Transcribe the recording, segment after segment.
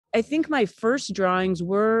I think my first drawings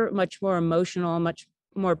were much more emotional, much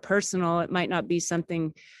more personal. It might not be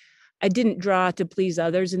something I didn't draw to please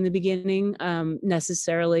others in the beginning,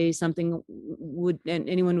 necessarily something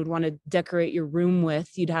anyone would want to decorate your room with.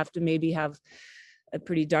 You'd have to maybe have a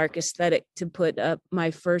pretty dark aesthetic to put up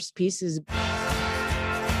my first pieces.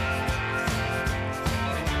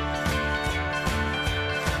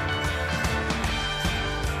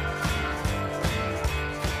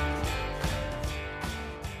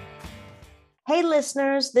 Hey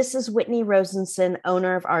listeners, this is Whitney Rosenson,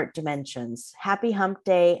 owner of Art Dimensions. Happy Hump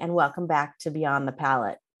Day and welcome back to Beyond the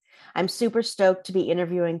Palette. I'm super stoked to be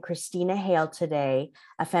interviewing Christina Hale today,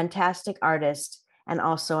 a fantastic artist and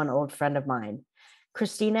also an old friend of mine.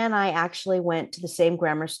 Christina and I actually went to the same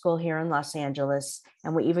grammar school here in Los Angeles,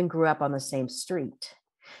 and we even grew up on the same street.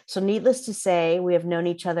 So needless to say, we have known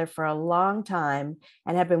each other for a long time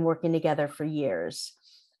and have been working together for years.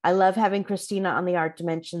 I love having Christina on the Art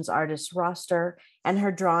Dimensions artist roster, and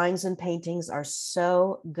her drawings and paintings are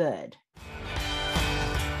so good.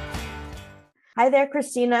 Hi there,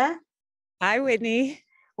 Christina. Hi, Whitney.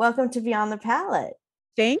 Welcome to Beyond the Palette.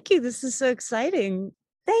 Thank you. This is so exciting.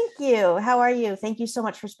 Thank you. How are you? Thank you so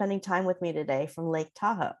much for spending time with me today from Lake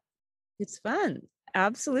Tahoe. It's fun.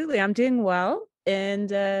 Absolutely. I'm doing well. And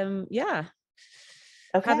yeah.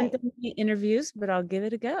 Okay. Haven't done any interviews, but I'll give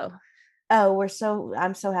it a go. Oh,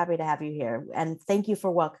 I'm so happy to have you here. And thank you for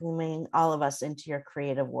welcoming all of us into your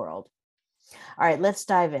creative world. All right, let's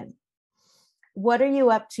dive in. What are you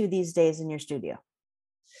up to these days in your studio?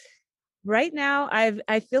 Right now,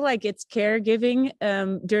 I feel like it's caregiving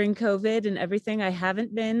during COVID and everything. I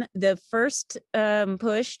haven't been. The first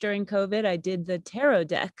push during COVID, I did the tarot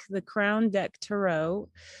deck, the Crown Deck Tarot,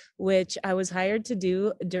 which I was hired to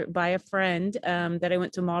do by a friend that I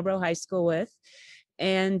went to Marlboro High School with.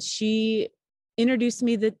 And she introduced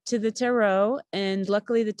me to the tarot. And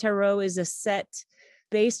luckily, the tarot is a set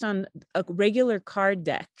based on a regular card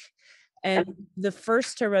deck. And the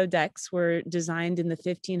first tarot decks were designed in the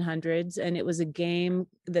 1500s, and it was a game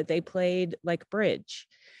that they played like bridge.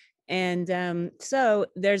 And so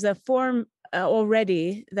there's a form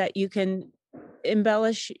already that you can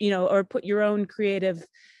embellish, or put your own creative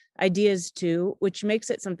ideas to, which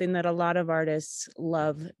makes it something that a lot of artists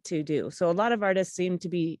love to do. So a lot of artists seem to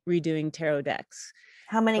be redoing tarot decks.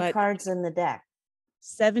 How many cards in the deck?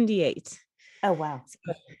 78. Oh, wow.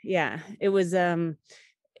 So, yeah, it was,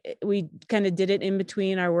 we kind of did it in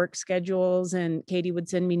between our work schedules, and Katie would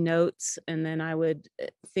send me notes, and then I would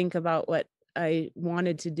think about what I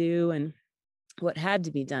wanted to do and what had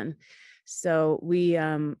to be done. So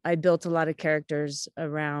I built a lot of characters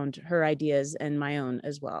around her ideas and my own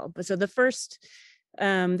as well. But so the first,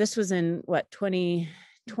 this was in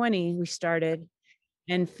 2020, we started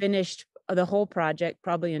and finished the whole project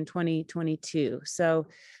probably in 2022. So,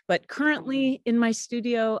 but currently in my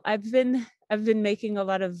studio, I've been making a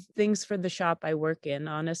lot of things for the shop I work in,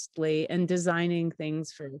 honestly, and designing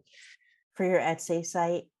things for your Etsy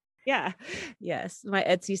site. Yeah. Yes. My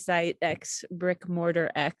Etsy site, X Brick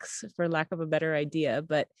Mortar X, for lack of a better idea.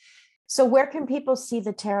 But so where can people see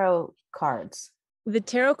the tarot cards? The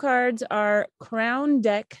tarot cards are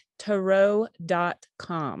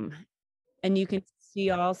crowndecktarot.com, and you can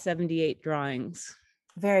see all 78 drawings.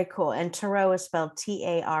 Very cool. And tarot is spelled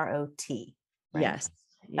Tarot, right? Yes.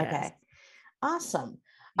 Okay. Awesome.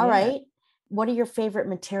 All right. What are your favorite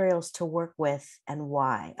materials to work with and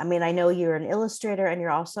why? I mean, I know you're an illustrator and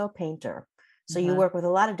you're also a painter. So you work with a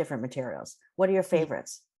lot of different materials. What are your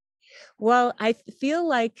favorites? Well, I feel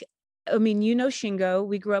like, Shingo.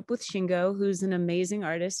 We grew up with Shingo, who's an amazing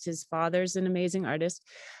artist. His father's an amazing artist.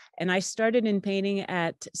 And I started in painting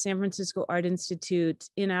at San Francisco Art Institute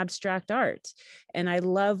in abstract art. And I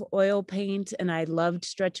love oil paint, and I loved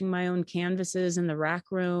stretching my own canvases in the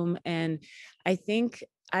rack room. And I think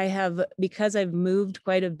because I've moved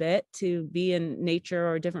quite a bit to be in nature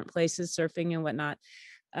or different places, surfing and whatnot,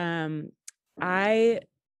 I,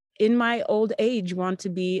 in my old age, want to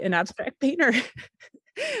be an abstract painter.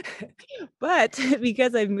 But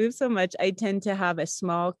because I've moved so much, I tend to have a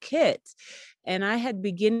small kit. And I had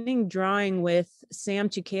beginning drawing with Sam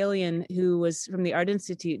Chikalian, who was from the Art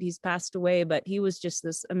Institute. He's passed away, but he was just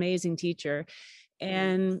this amazing teacher.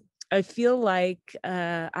 And I feel like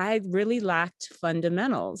I really lacked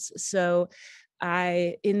fundamentals. So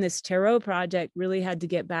in this tarot project, really had to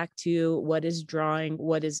get back to what is drawing,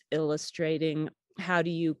 what is illustrating, how do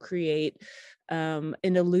you create an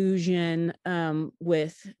illusion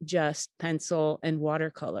with just pencil and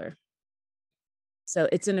watercolor. So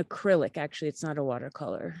it's an acrylic, actually, it's not a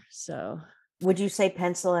watercolor. So Would you say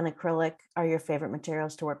pencil and acrylic are your favorite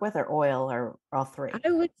materials to work with, or oil, or all three?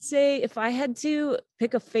 I would say if I had to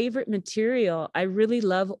pick a favorite material, I really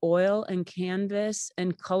love oil and canvas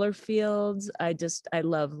and color fields. I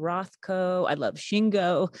love Rothko. I love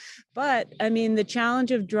Shingo. But I mean, the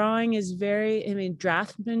challenge of drawing is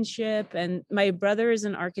draftsmanship. And my brother is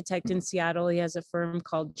an architect in Seattle. He has a firm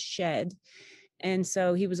called Shed. And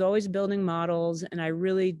so he was always building models. And I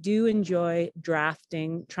really do enjoy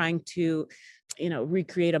drafting, trying to,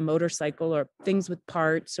 recreate a motorcycle or things with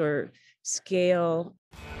parts or scale.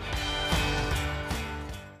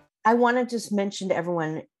 I want to just mention to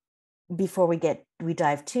everyone before we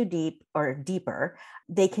dive too deep or deeper,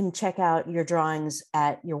 they can check out your drawings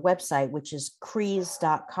at your website, which is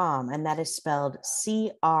creeze.com. And that is spelled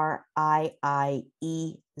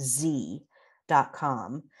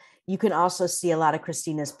CRIIEZ.com. You can also see a lot of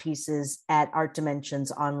Christina's pieces at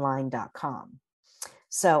artdimensionsonline.com.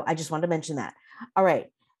 So I just wanted to mention that. All right.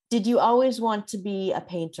 Did you always want to be a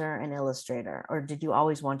painter and illustrator, or did you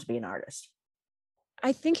always want to be an artist?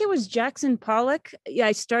 I think it was Jackson Pollock.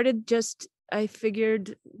 Yeah, I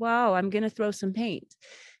figured, wow, I'm going to throw some paint.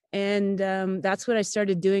 And that's what I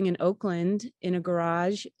started doing in Oakland in a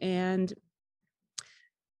garage. And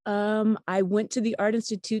I went to the Art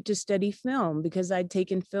Institute to study film because I'd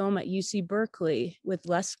taken film at UC Berkeley with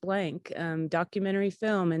Les Blank, documentary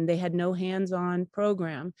film, and they had no hands-on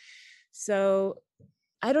program. So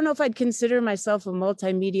I don't know if I'd consider myself a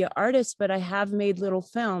multimedia artist, but I have made little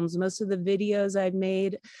films. Most of the videos I've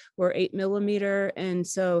made were 8mm. And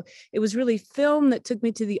so it was really film that took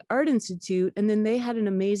me to the Art Institute. And then they had an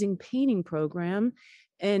amazing painting program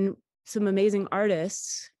and some amazing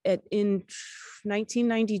artists. In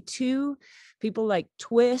 1992, people like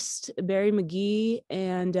Twist, Barry McGee,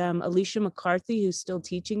 and Alicia McCarthy, who's still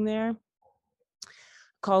teaching there.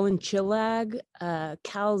 Colin Chillag,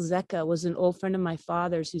 Cal Zecca was an old friend of my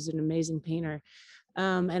father's who's an amazing painter.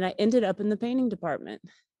 And I ended up in the painting department.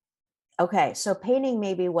 Okay, so painting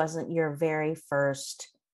maybe wasn't your very first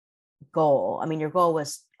goal. I mean, your goal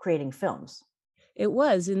was creating films. It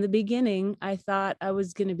was. In the beginning, I thought I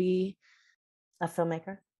was going to be a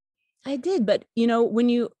filmmaker. I did, but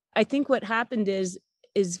I think what happened is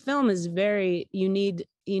film is you need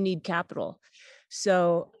capital.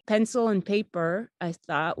 So pencil and paper, I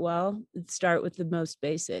thought, well, let's start with the most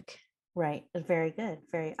basic. Right. Very good.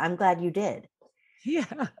 I'm glad you did.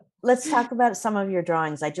 Yeah. Let's talk about some of your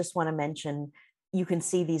drawings. I just want to mention, you can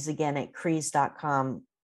see these again at creeze.com,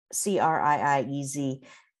 CRIIEZ.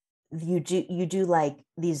 You do like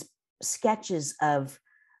these sketches of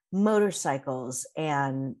motorcycles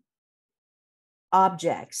and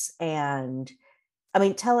objects, and I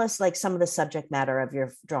mean, tell us like some of the subject matter of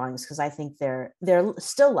your drawings, because I think they're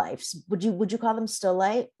still lifes. Would you call them still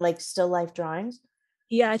life drawings?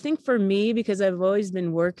 Yeah, I think for me, because I've always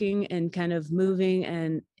been working and kind of moving,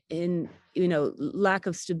 and lack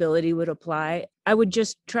of stability would apply. I would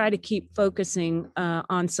just try to keep focusing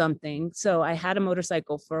on something. So I had a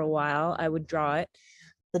motorcycle for a while. I would draw it.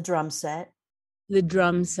 The drum set.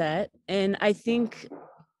 And I think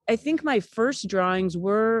my first drawings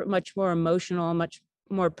were much more emotional, much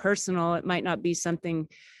more personal. It might not be something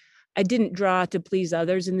I didn't draw to please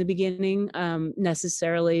others in the beginning,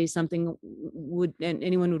 necessarily something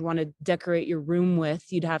anyone would want to decorate your room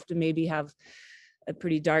with. You'd have to maybe have a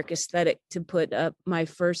pretty dark aesthetic to put up my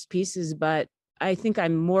first pieces, but I think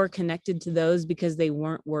I'm more connected to those because they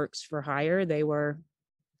weren't works for hire.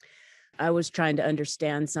 I was trying to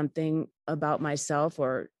understand something about myself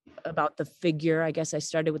or about the figure. I guess I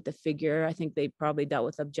started with the figure. I think they probably dealt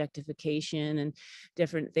with objectification and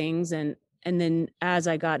different things. And then as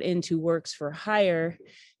I got into works for hire,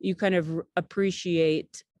 you kind of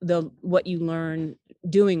appreciate what you learn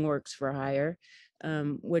doing works for hire,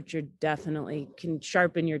 which are definitely can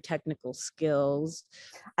sharpen your technical skills.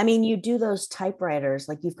 I mean, you do those typewriters,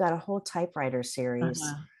 like you've got a whole typewriter series,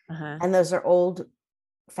 and those are old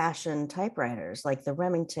fashioned typewriters like the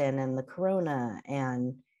Remington and the Corona,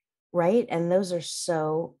 and right, and those are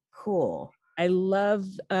so cool. I love,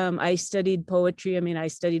 I studied poetry. I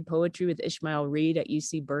studied poetry with Ishmael Reed at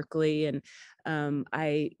UC Berkeley, and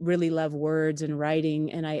I really love words and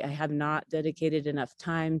writing, and I have not dedicated enough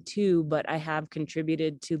time to, but I have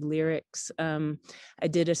contributed to lyrics. I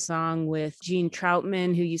did a song with Gene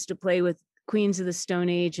Troutman, who used to play with Queens of the Stone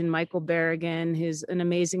Age, and Michael Berrigan, who's an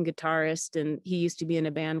amazing guitarist, and he used to be in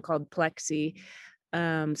a band called Plexi.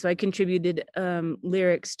 So I contributed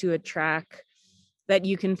lyrics to a track that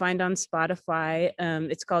you can find on Spotify.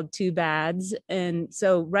 It's called Two Bads. And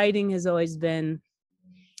so writing has always been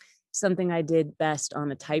something I did best on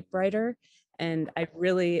a typewriter. And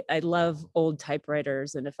I love old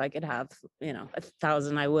typewriters. And if I could have,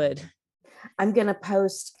 1,000, I would. I'm going to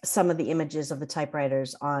post some of the images of the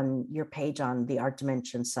typewriters on your page on the Art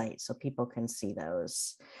Dimension site so people can see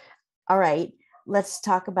those. All right, let's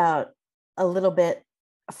talk about a little bit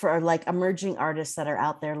for like emerging artists that are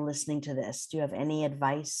out there listening to this. Do you have any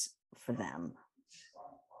advice for them?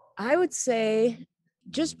 I would say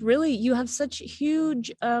just really, you have such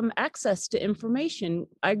huge access to information.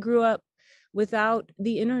 I grew up without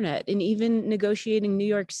the internet, and even negotiating New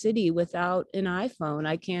York City without an iPhone.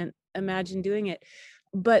 I can't imagine doing it.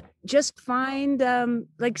 But just find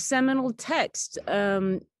like seminal text,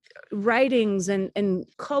 writings and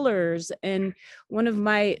colors. And one of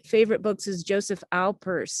my favorite books is Joseph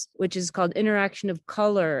Alpers, which is called Interaction of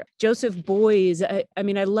Color. Joseph Beuys. I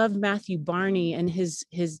mean, I love Matthew Barney and his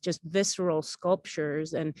just visceral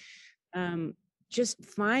sculptures. And just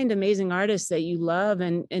find amazing artists that you love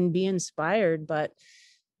and be inspired. But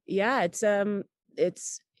yeah, it's the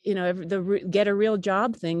get a real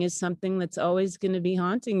job thing is something that's always going to be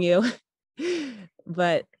haunting you.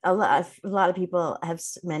 But a lot of people have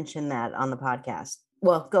mentioned that on the podcast.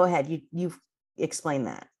 Well, go ahead. You've explained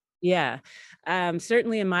that. Yeah,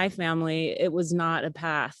 certainly in my family, it was not a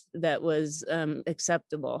path that was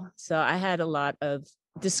acceptable. So I had a lot of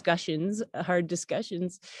discussions, hard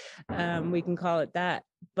discussions. We can call it that.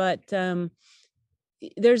 But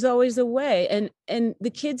there's always a way. And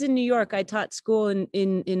the kids in New York, I taught school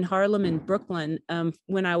in Harlem and Brooklyn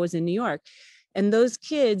when I was in New York. And those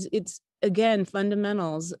kids, it's again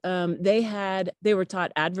fundamentals. They were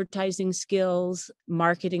taught advertising skills,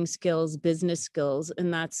 marketing skills, business skills,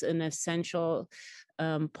 and that's an essential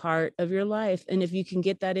part of your life. And if you can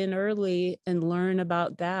get that in early and learn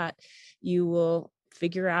about that, you will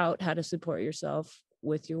figure out how to support yourself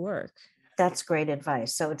with your work. That's great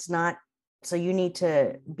advice. So you need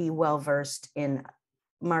to be well versed in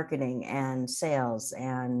marketing and sales,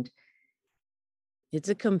 and it's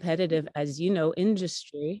a competitive, as you know,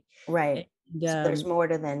 industry. right. And, so there's more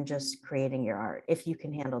to than just creating your art if you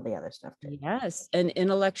can handle the other stuff too. Yes, and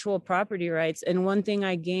intellectual property rights. And one thing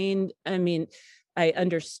I gained, I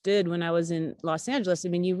understood when I was in Los Angeles. I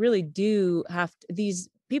mean, you really do have to, these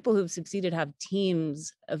people who've succeeded have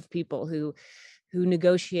teams of people who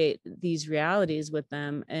negotiate these realities with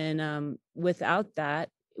them. And without that,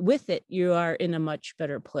 with it, you are in a much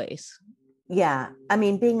better place. Yeah. I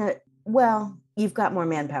mean, you've got more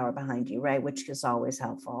manpower behind you, right? Which is always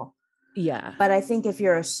helpful. Yeah. But I think if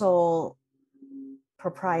you're a sole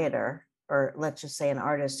proprietor, or let's just say an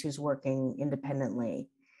artist who's working independently,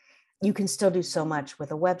 you can still do so much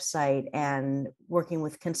with a website and working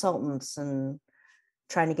with consultants and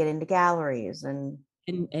trying to get into galleries and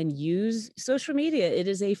use social media. It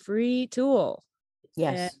is a free tool.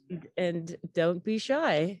 Yes. And don't be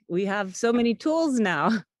shy. We have so many tools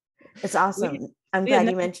now. It's awesome. I'm glad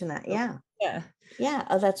you mentioned that. Yeah. Yeah. Yeah.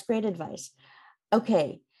 Oh, that's great advice.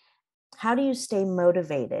 Okay. How do you stay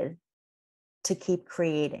motivated to keep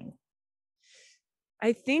creating?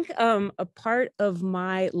 I think a part of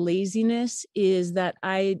my laziness is that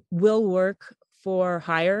I will work for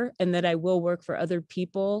hire and that I will work for other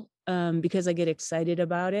people because I get excited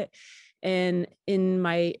about it. And in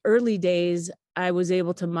my early days, I was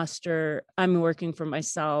able to muster, I'm working for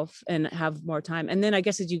myself and have more time. And then I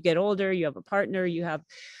guess as you get older, you have a partner, you have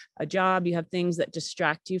a job, you have things that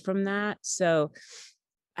distract you from that. So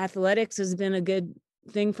athletics has been a good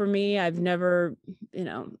thing for me. I've never,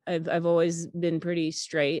 I've always been pretty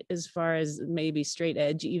straight as far as maybe straight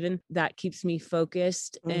edge, even that keeps me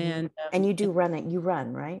focused. Mm-hmm. And you do run it. You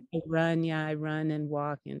run, right? I run. Yeah. I run and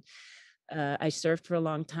walk, and I surfed for a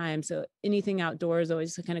long time. So anything outdoors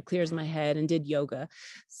always kind of clears my head, and did yoga.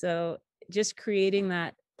 So just creating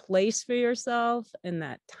that place for yourself and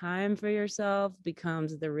that time for yourself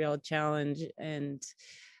becomes the real challenge. And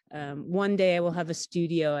one day I will have a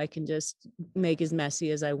studio I can just make as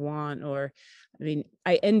messy as I want. Or, I mean,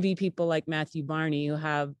 I envy people like Matthew Barney who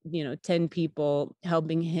have, 10 people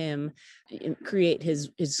helping him create his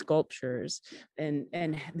sculptures and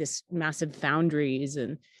this massive foundries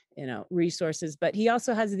and, resources. But he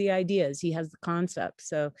also has the ideas, he has the concept.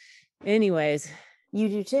 So anyways. You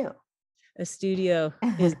do too. A studio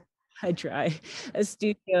is, I try, a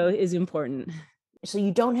studio is important. So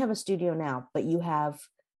you don't have a studio now, but you have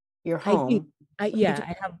your home. I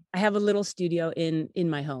have a little studio in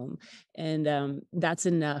my home, and that's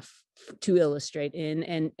enough to illustrate in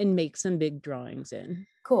and make some big drawings in.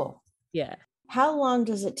 Cool. Yeah. How long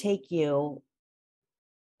does it take you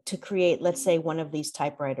to create, let's say, one of these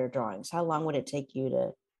typewriter drawings? How long would it take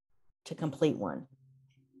you to complete one?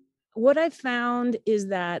 what I found is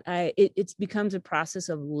that it becomes a process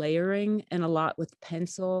of layering, and a lot with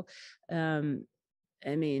pencil. Um,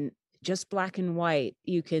 I mean, just black and white,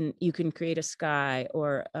 you can create a sky,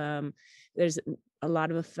 or there's a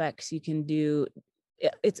lot of effects you can do.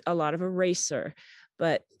 It's a lot of eraser,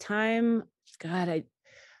 but time, God,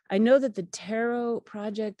 I know that the tarot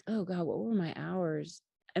project, oh God, what were my hours?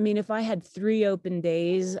 I mean, if I had 3 open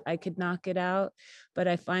days, I could knock it out, but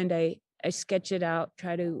I find I sketch it out,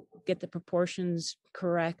 try to get the proportions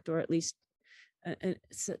correct, or at least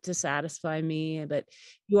to satisfy me. But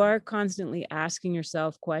you are constantly asking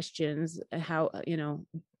yourself questions, how,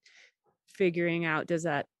 figuring out, does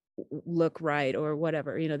that look right, or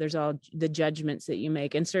whatever. There's all the judgments that you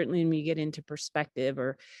make, and certainly when you get into perspective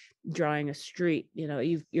or drawing a street,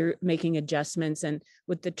 you're making adjustments. And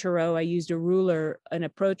with the tarot, I used a ruler and a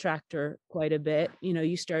protractor quite a bit.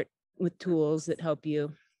 You start with tools that help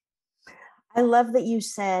you. I love that you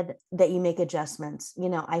said that you make adjustments.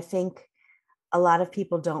 I think a lot of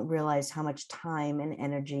people don't realize how much time and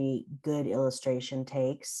energy good illustration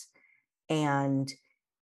takes. And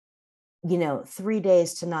 3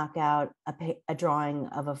 days to knock out a drawing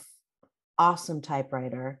of a awesome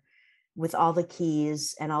typewriter with all the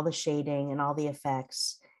keys and all the shading and all the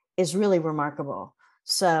effects is really remarkable.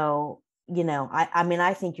 So, I mean,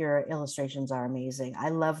 I think your illustrations are amazing. I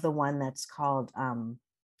love the one that's called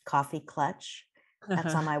Coffee Clutch.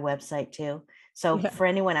 That's on my website too. So Yeah. for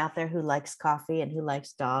anyone out there who likes coffee and who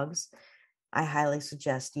likes dogs, I highly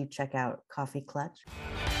suggest you check out Coffee Clutch.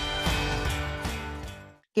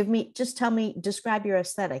 Describe your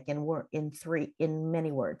aesthetic in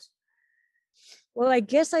many words. Well, I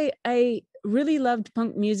guess I really loved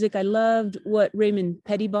punk music. I loved what Raymond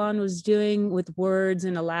Pettibon was doing with words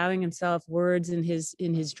and allowing himself words in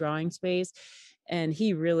his drawing space. And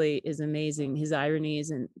he really is amazing, his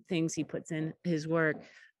ironies and things he puts in his work.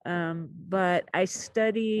 But I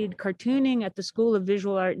studied cartooning at the School of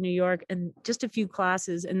Visual Art in New York, and just a few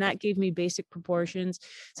classes, and that gave me basic proportions.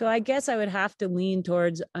 So I guess I would have to lean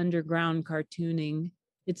towards underground cartooning.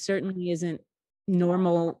 It certainly isn't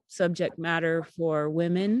normal subject matter for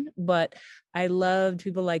women, but I loved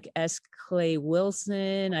people like S. Clay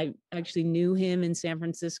Wilson. I actually knew him in San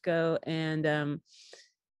Francisco, and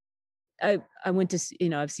I went to,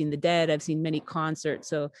 I've seen the Dead, I've seen many concerts,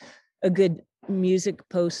 so a good music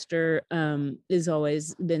poster has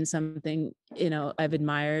always been something, I've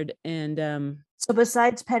admired. And So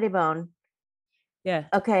besides Pettibone, yeah.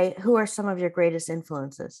 okay, who are some of your greatest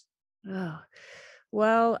influences? Oh,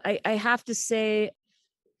 well, I have to say,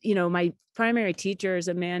 my primary teacher is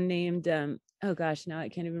a man named, oh gosh, now I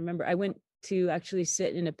can't even remember. I went to actually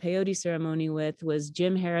sit in a peyote ceremony with, was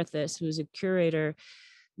Jim Harithis, who was a curator,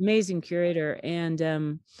 amazing curator, and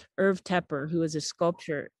Irv Tepper, who was a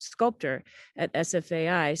sculptor at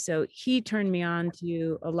SFAI. So he turned me on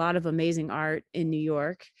to a lot of amazing art in New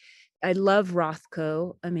York. I love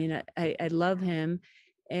Rothko. I mean, I love him.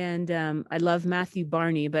 And I love Matthew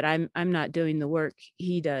Barney, but I'm not doing the work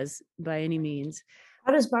he does by any means.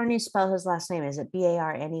 How does Barney spell his last name? Is it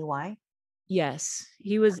Barney? Yes,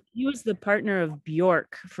 he was the partner of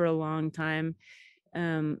Bjork for a long time,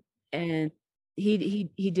 and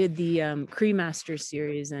he did the Cremaster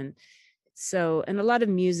series, and a lot of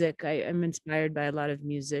music. I'm inspired by a lot of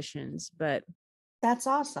musicians, but That's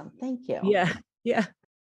awesome. Thank you. yeah, yeah.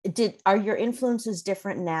 Are your influences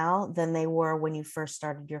different now than they were when you first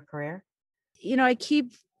started your career? I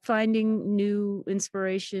keep finding new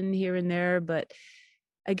inspiration here and there, but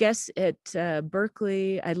I guess at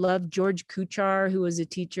Berkeley, I love George Kuchar, who was a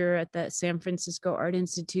teacher at the San Francisco Art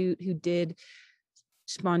Institute, who did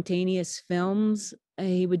spontaneous films.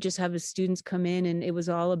 He would just have his students come in, and it was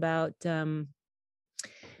all about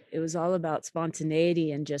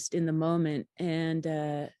spontaneity and just in the moment.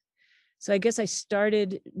 And so I guess I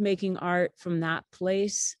started making art from that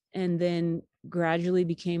place, and then gradually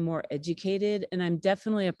became more educated. And I'm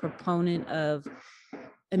definitely a proponent of,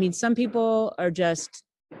 I mean, some people are just,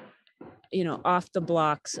 off the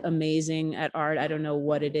blocks, amazing at art. I don't know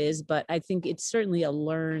what it is, but I think it's certainly a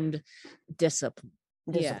learned discipline.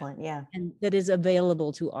 Yeah. Discipline, yeah. And that is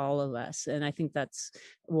available to all of us. And I think that's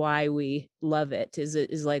why we love it,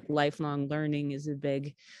 is like lifelong learning is a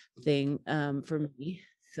big thing for me.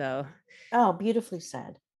 So, Oh, beautifully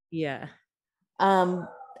said. yeah. Um,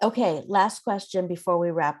 okay, last question before we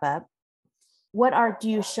wrap up. What art do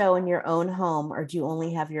you show in your own home, or do you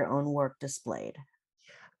only have your own work displayed?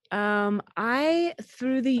 I,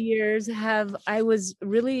 through the years, I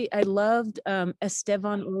loved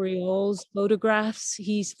Esteban Oriol's photographs.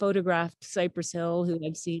 He's photographed Cypress Hill, who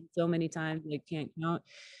I've seen so many times I can't count.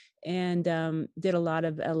 and did a lot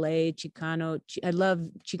of LA Chicano. I love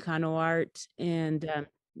Chicano art and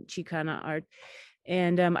Chicana art.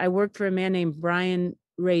 And I worked for a man named Brian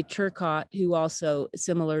Ray Turcott, who also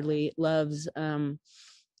similarly loves,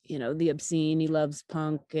 the obscene. He loves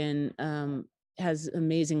punk and has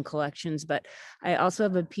amazing collections. But I also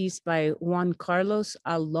have a piece by Juan Carlos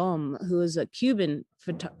Alom, who is a Cuban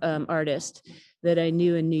artist that I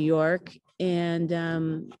knew in New York, and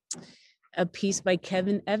a piece by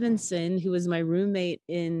Kevin Evanson, who was my roommate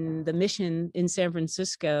in the Mission in San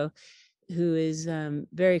Francisco, who is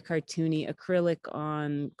very cartoony, acrylic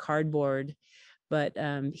on cardboard. But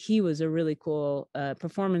he was a really cool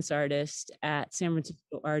performance artist at San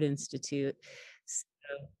Francisco Art Institute.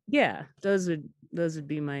 So, yeah, those would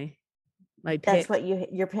be my pick. That's what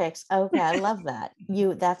your picks. Okay, I love that.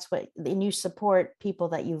 And you support people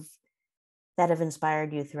that have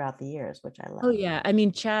inspired you throughout the years, which I love. Oh yeah, I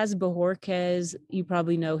mean Chaz Bojorquez, you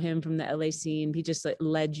probably know him from the LA scene. He just like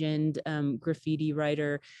legend graffiti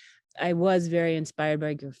writer. I was very inspired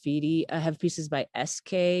by graffiti. I have pieces by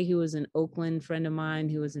SK, who was an Oakland friend of mine,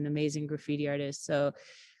 who was an amazing graffiti artist. So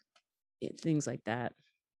things like that.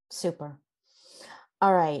 Super.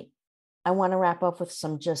 All right. I want to wrap up with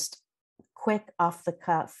some just quick off the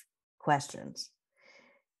cuff questions.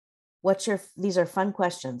 These are fun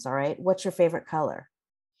questions. All right. What's your favorite color?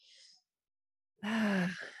 I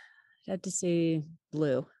have to say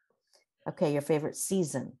blue. Okay. Your favorite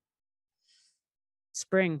season?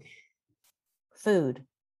 Spring. Food?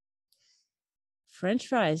 French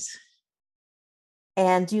fries.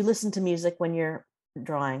 And do you listen to music when you're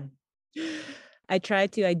drawing? I try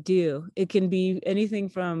to. I do. It can be anything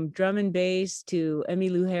from drum and bass to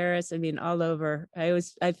Emmylou Harris. I mean, all over. I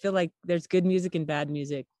feel like there's good music and bad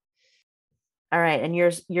music. All right. And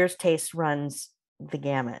yours taste runs the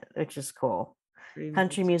gamut, which is cool.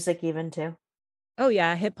 Country music even too? Oh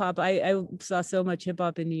yeah, hip hop. I saw so much hip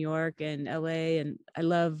hop in New York and LA, and I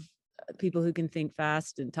love people who can think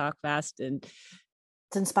fast and talk fast, and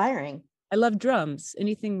it's inspiring. I love drums,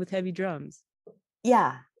 anything with heavy drums.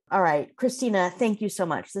 Yeah. All right, Christina, thank you so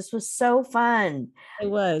much. This was so fun. It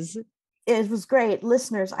was great.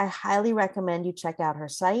 Listeners, I highly recommend you check out her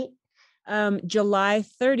site. July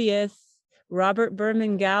 30th, Robert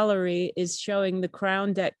Berman Gallery is showing the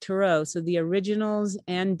Crown Deck Tarot. So the originals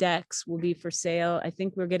and decks will be for sale. I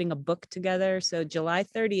think we're getting a book together. So July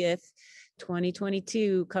 30th,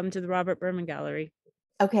 2022, come to the Robert Berman Gallery.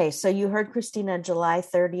 Okay, so you heard Christina, July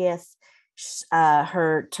 30th.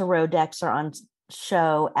 Her tarot decks are on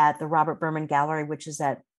show at the Robert Berman Gallery, which is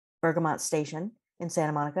at Bergamot Station in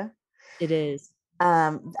Santa Monica. It is.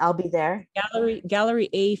 I'll be there. Gallery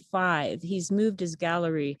A5. He's moved his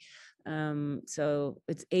gallery. So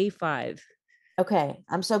it's A5. Okay.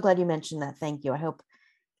 I'm so glad you mentioned that. Thank you. I hope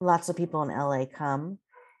lots of people in LA come.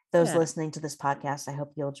 Those listening to this podcast, I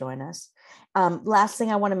hope you'll join us. Last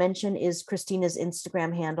thing I want to mention is Christina's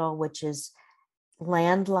Instagram handle, which is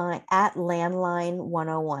landline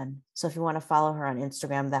 101. So if you want to follow her on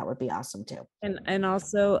Instagram, that would be awesome too. And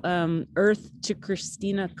also Earth to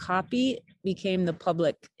Christina Copy became the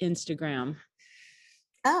public Instagram.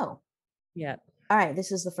 Oh. Yeah. All right.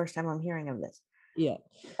 This is the first time I'm hearing of this. Yeah.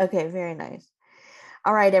 Okay. Very nice.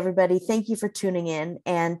 All right, everybody. Thank you for tuning in.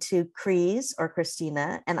 And to Chris or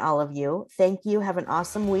Christina and all of you, thank you. Have an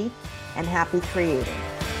awesome week and happy creating.